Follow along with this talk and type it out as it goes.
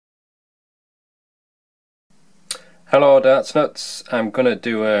Hello Darts Nuts, I'm going to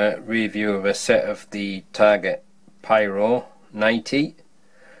do a review of a set of the Target Pyro 90.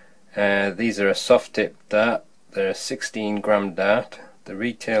 These are a soft tip dart, they're a 16 gram dart, they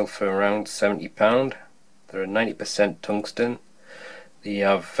retail for around £70, they're a 90% tungsten, they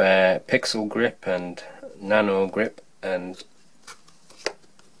have pixel grip and nano grip and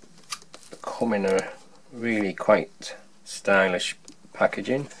come in a really quite stylish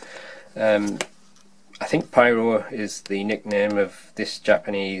packaging. I think Pyro is the nickname of this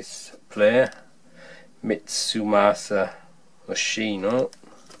Japanese player, Mitsumasa Hoshino,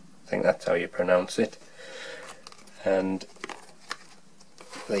 I think that's how you pronounce it. And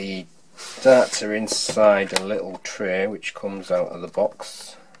the darts are inside a little tray which comes out of the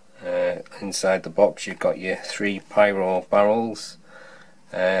box. Inside the box you've got your 3 Pyro barrels,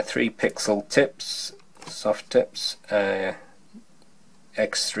 3 pixel tips, soft tips,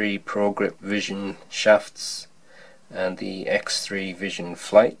 X3 Pro Grip Vision shafts and the X3 Vision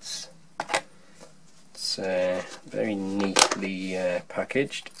flights. It's very neatly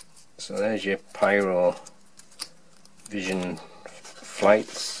packaged. So there's your Pyro Vision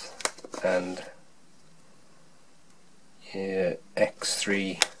flights and your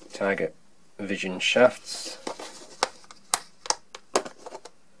X3 Target Vision shafts,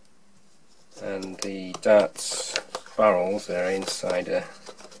 and the darts barrels are inside a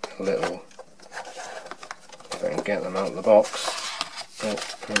little, if I can get them out of the box,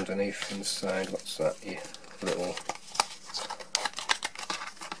 underneath inside, what's that, your little,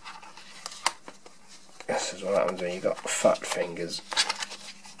 this is what happens when you've got fat fingers.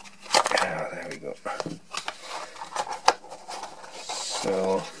 There we go.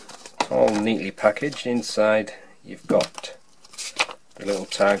 So it's all neatly packaged. Inside you've got the little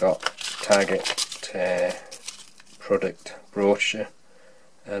target product brochure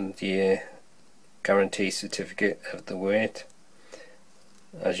and the guarantee certificate of the weight.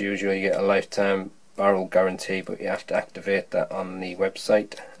 As usual, you get a lifetime barrel guarantee, but you have to activate that on the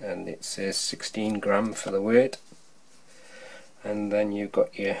website, and it says 16 gram for the weight. And then you've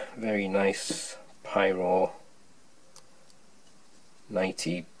got your very nice Pyro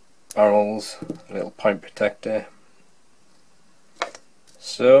 90 barrels, a little point protector.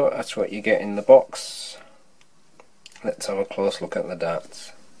 So that's what you get in the box. Let's have a close look at the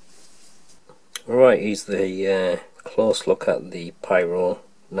darts. Alright, here's the close look at the Pyro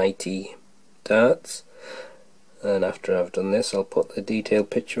 90 darts, and after I've done this I'll put the detailed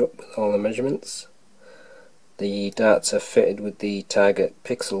picture up with all the measurements. The darts are fitted with the Target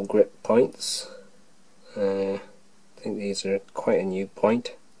pixel grip points. I think these are quite a new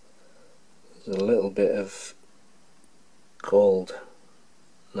point. There's a little bit of gold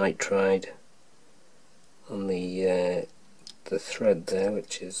nitride on the thread there,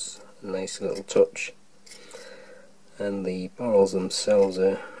 which is a nice little touch. And the barrels themselves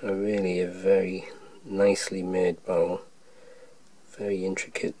are really a very nicely made barrel. Very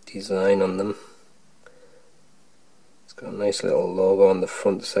intricate design on them. It's got a nice little logo on the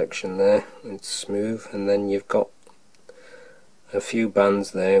front section there, it's smooth, and then you've got a few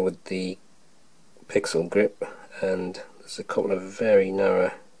bands there with the pixel grip, and there's a couple of very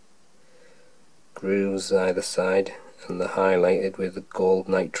narrow grooves either side, and they're highlighted with the gold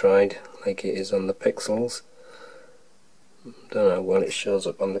nitride like it is on the pixels. Don't know how well it shows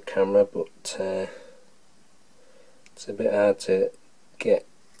up on the camera, but it's a bit hard to get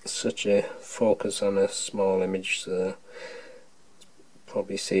such a focus on a small image, so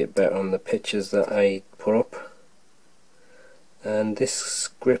probably see it better on the pictures that I put up. And this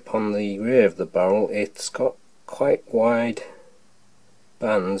grip on the rear of the barrel, it's got quite wide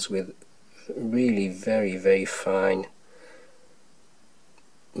bands with really very fine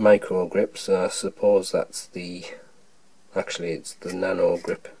micro grips. I suppose that's actually it's the nano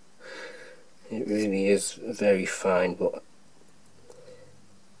grip. It really is very fine, but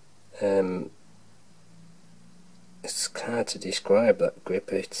it's hard to describe that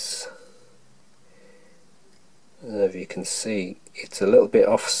grip. It's, I don't know if you can see, it's a little bit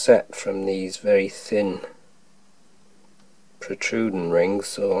offset from these very thin protruding rings,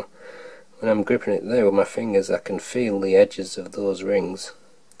 so when I'm gripping it there with my fingers I can feel the edges of those rings,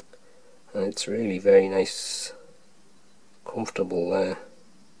 and it's really very nice, comfortable there.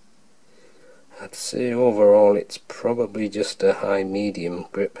 I'd say overall it's probably just a high medium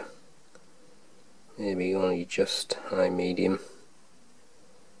grip, maybe only just high medium,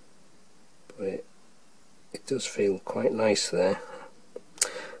 but it does feel quite nice there.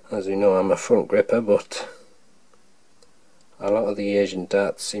 As you know, I'm a front gripper, but a lot of the Asian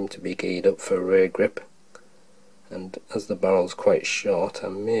darts seem to be geared up for rear grip, and as the barrel's quite short I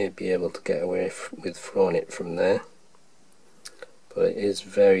may be able to get away with throwing it from there. but it is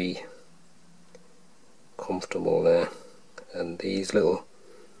very comfortable there, and these little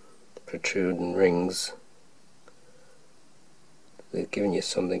protruding rings, they're giving you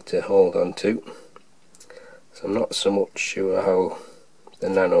something to hold on to. So I'm not so much sure how the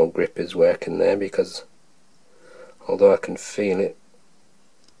nano grip is working there, because although I can feel it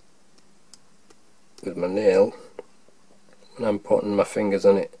with my nail, when I'm putting my fingers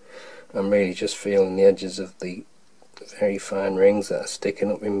on it, I'm really just feeling the edges of the very fine rings that are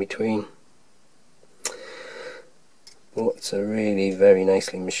sticking up in between. But it's a really very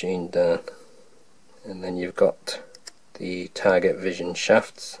nicely machined dart. And then you've got the target vision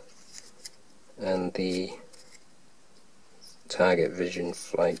shafts and the target vision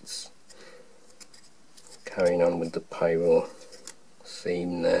flights, carrying on with the pyro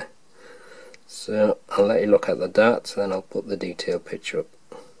theme there. So I'll let you look at the darts, then I'll put the detailed picture up.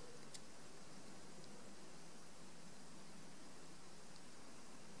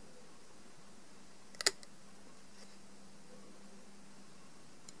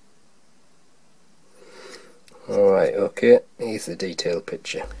 Alright, okay, here's the detailed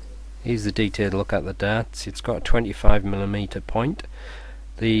picture. Here's the detailed look at the darts. It's got a 25mm point.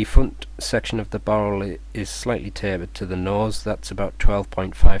 The front section of the barrel is slightly tapered to the nose, that's about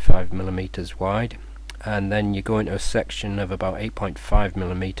 12.55mm wide. And then you go into a section of about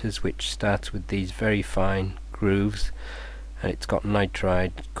 8.5mm, which starts with these very fine grooves, and it's got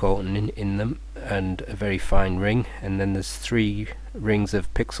nitride coating in them and a very fine ring, and then there's 3 rings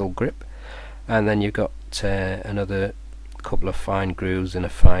of pixel grip, and then you've got another couple of fine grooves and a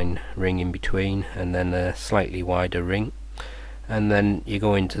fine ring in between, and then a slightly wider ring. And then you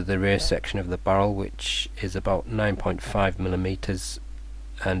go into the rear section of the barrel, which is about 9.5mm,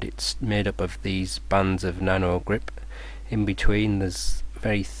 and it's made up of these bands of nano grip. In between there's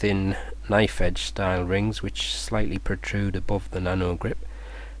very thin knife edge style rings which slightly protrude above the nano grip.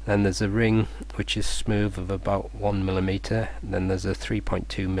 Then there's a ring which is smooth of about 1mm, then there's a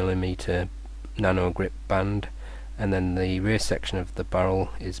 3.2mm nano grip band, and then the rear section of the barrel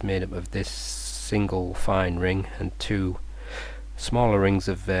is made up of this single fine ring and 2 smaller rings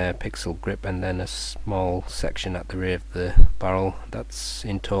of pixel grip, and then a small section at the rear of the barrel. That's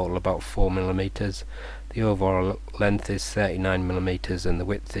in total about 4mm. The overall length is 39mm and the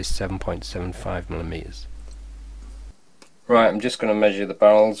width is 7.75mm. Right, I'm just going to measure the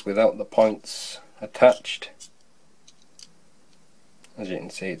barrels without the points attached. As you can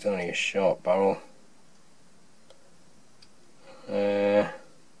see, it's only a short barrel. It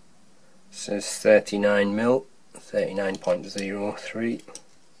says 39mm, 39.03,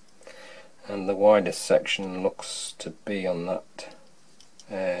 and the widest section looks to be on that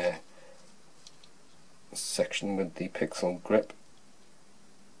section with the pixel grip.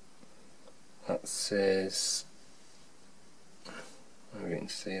 That says, you can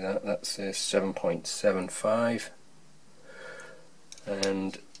see that says 7.75,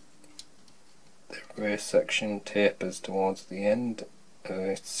 and the rear section tapers towards the end,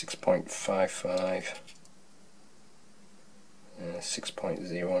 6.55,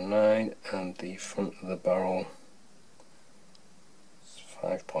 6.09, and the front of the barrel is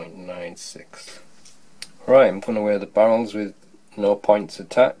 5.96. Right, I'm going to weigh the barrels with no points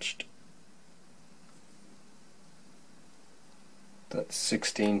attached. That's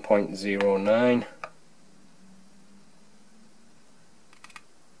 16.09.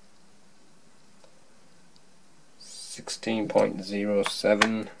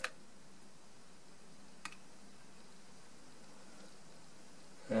 16.07,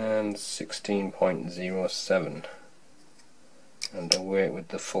 and 16.07, and the weight with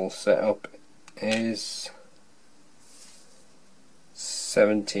the full setup is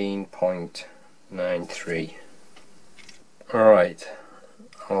 17.93. Alright,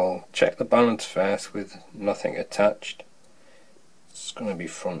 I'll check the balance first with nothing attached. It's going to be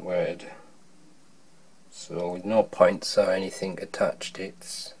front weighted. So with no points or anything attached,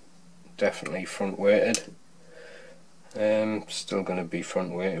 it's definitely front weighted. Still going to be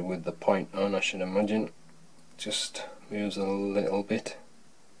front weighted with the point on, I should imagine. Just moves a little bit.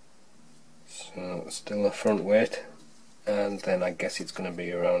 So still a front weight, and then I guess it's going to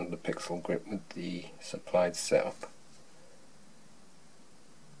be around the pixel grip with the supplied setup.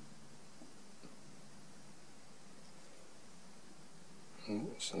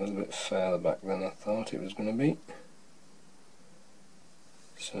 It's a little bit further back than I thought it was going to be.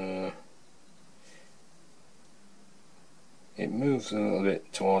 So it moves a little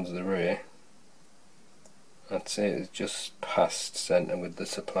bit towards the rear. I'd say it's just past centre with the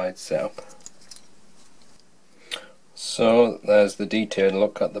supplied setup. So there's the detailed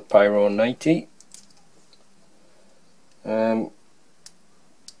look at the Pyro 90.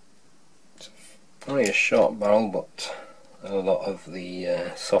 Only a short barrel, but a lot of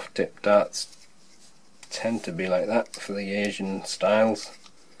the soft tip darts tend to be like that for the Asian styles.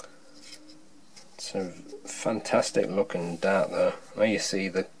 It's a fantastic looking dart though. Where you see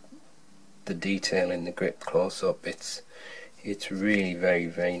the detail in the grip close up, it's really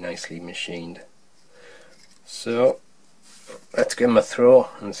very nicely machined. So let's give them a throw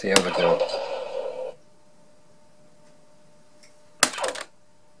and see how they go.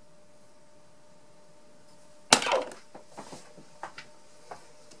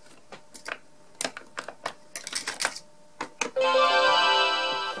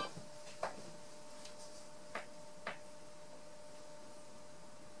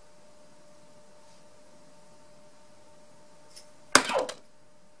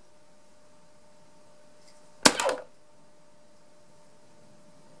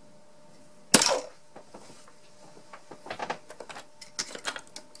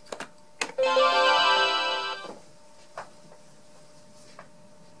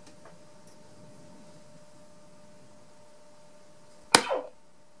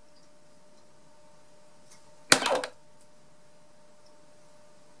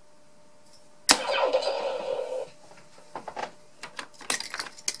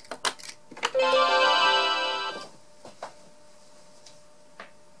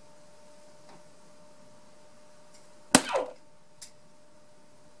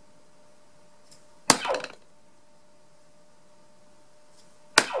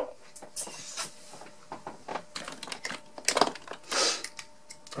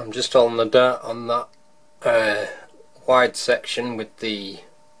 I'm just holding the dart on that wide section with the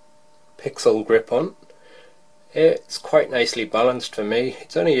pixel grip on. It's quite nicely balanced for me.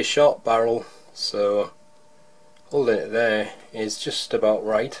 It's only a short barrel, so holding it there is just about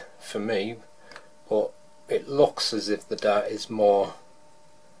right for me, but it looks as if the dart is more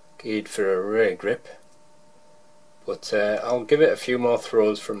geared for a rear grip. But I'll give it a few more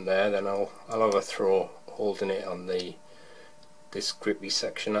throws from there, then I'll have a throw holding it on this grippy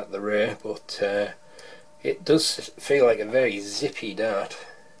section at the rear. But it does feel like a very zippy dart.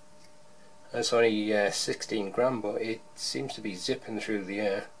 It's only 16 gram, but it seems to be zipping through the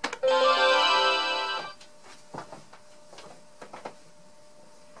air.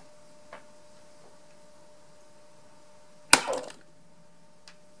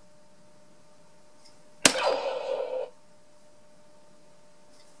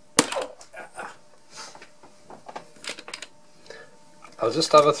 I'll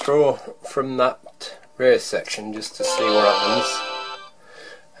just have a throw from that rear section just to see what happens.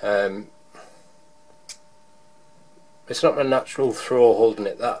 It's not my natural throw holding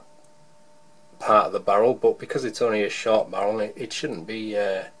it that part of the barrel, but because it's only a short barrel, it shouldn't be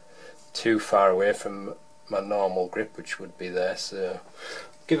too far away from my normal grip, which would be there. So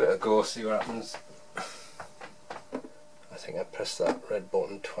give it a go, see what happens. I think I pressed that red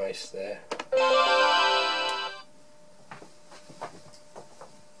button twice there.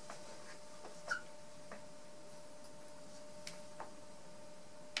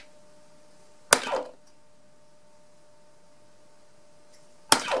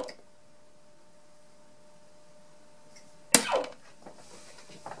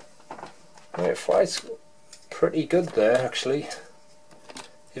 It flies pretty good there actually.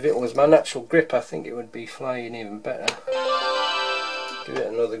 If it was my natural grip, I think it would be flying even better. Give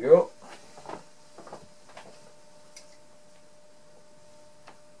it another go.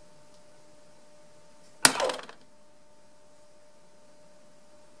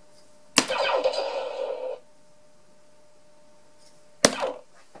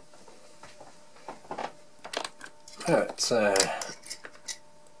 It's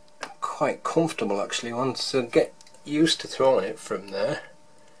quite comfortable actually once I get used to throwing it from there.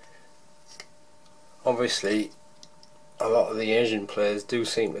 Obviously a lot of the Asian players do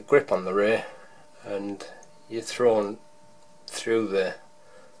seem to grip on the rear, and you're thrown through the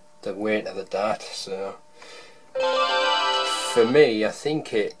weight of the dart, so for me I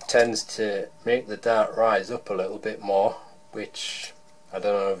think it tends to make the dart rise up a little bit more, which I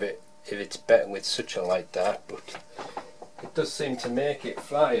don't know if it's better with such a light dart, but it does seem to make it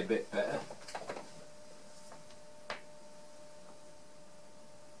fly a bit better.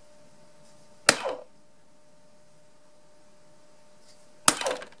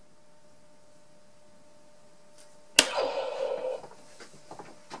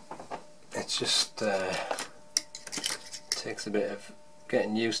 It's just takes a bit of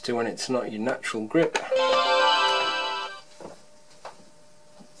getting used to when it's not your natural grip.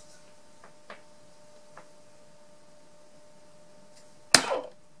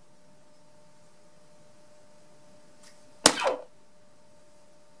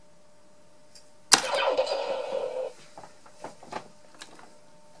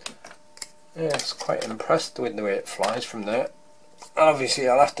 quite impressed with the way it flies from there. Obviously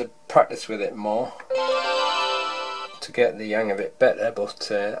I'll have to practice with it more to get the hang of it better, but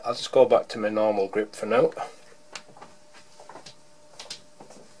I'll just go back to my normal grip for now.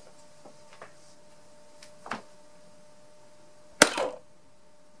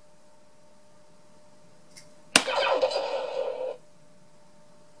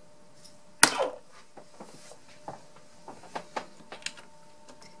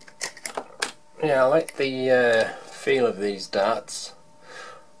 Yeah, I like the feel of these darts.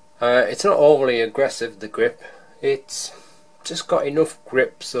 It's not overly aggressive, the grip. It's just got enough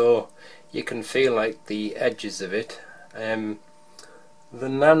grip so you can feel like the edges of it. The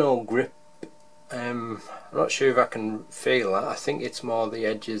nano grip, I'm not sure if I can feel that. I think it's more the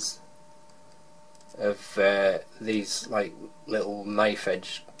edges of these like little knife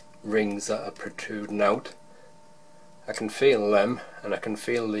edge rings that are protruding out. I can feel them, and I can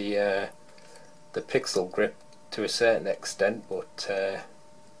feel the pixel grip to a certain extent, but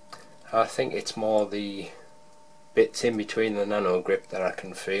I think it's more the bits in between the nano grip that I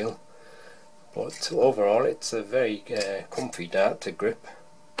can feel. But overall it's a very comfy dart to grip.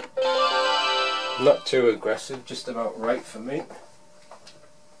 Not too aggressive, just about right for me.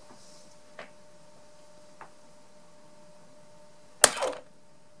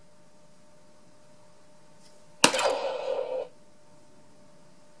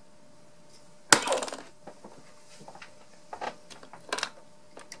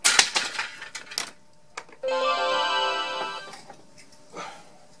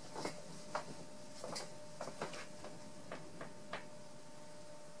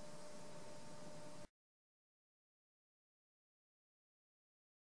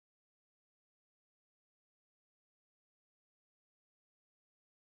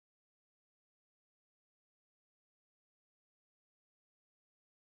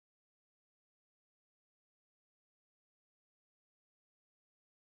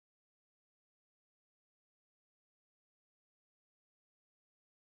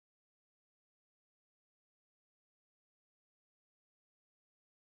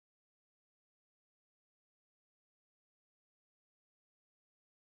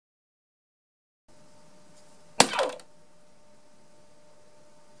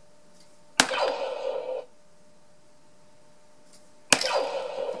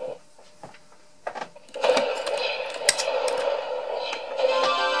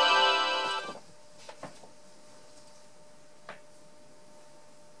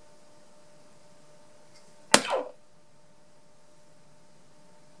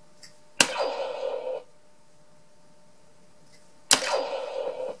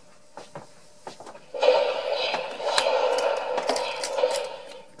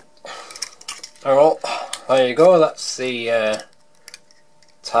 Alright, there you go, that's the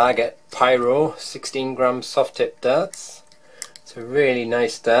Target Pyro 16g soft tip darts. It's a really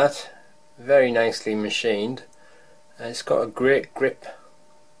nice dart, very nicely machined, and it's got a great grip,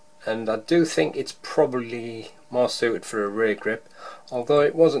 and I do think it's probably more suited for a rear grip, although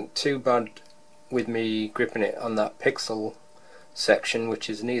it wasn't too bad with me gripping it on that pixel section,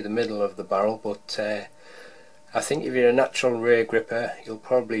 which is near the middle of the barrel, but I think if you're a natural rear gripper you'll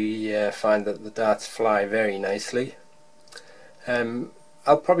probably find that the darts fly very nicely. I'm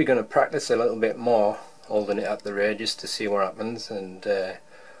probably going to practice a little bit more holding it at the rear just to see what happens, and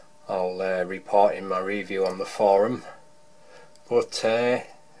I'll report in my review on the forum. But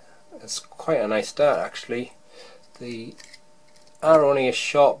it's quite a nice dart actually. They are only a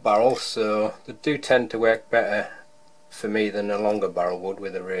short barrel, so they do tend to work better for me than a longer barrel would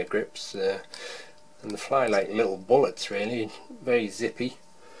with the rear grips. And they fly like little bullets really, very zippy.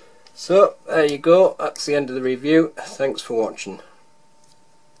 So there you go, that's the end of the review. Thanks for watching.